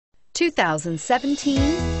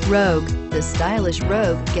2017 Rogue. The stylish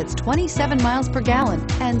Rogue gets 27 miles per gallon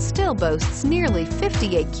and still boasts nearly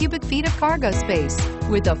 58 cubic feet of cargo space.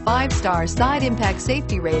 With a 5-star side impact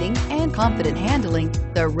safety rating and confident handling,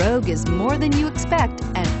 the Rogue is more than you expect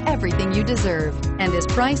and everything you deserve, and is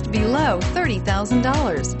priced below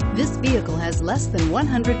 $30,000. This vehicle has less than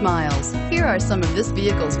 100 miles. Here are some of this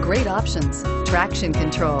vehicle's great options: traction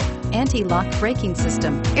control, anti-lock braking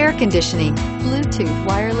system, air conditioning, Bluetooth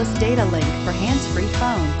wireless data link for hands-free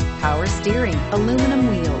phone, power steering, aluminum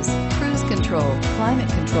wheels, cruise control, climate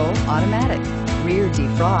control automatic, rear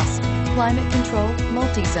defrost, climate control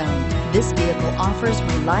multi-zone. This vehicle offers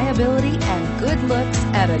reliability and good looks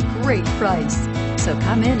at a great price. So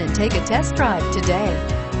come in and take a test drive today.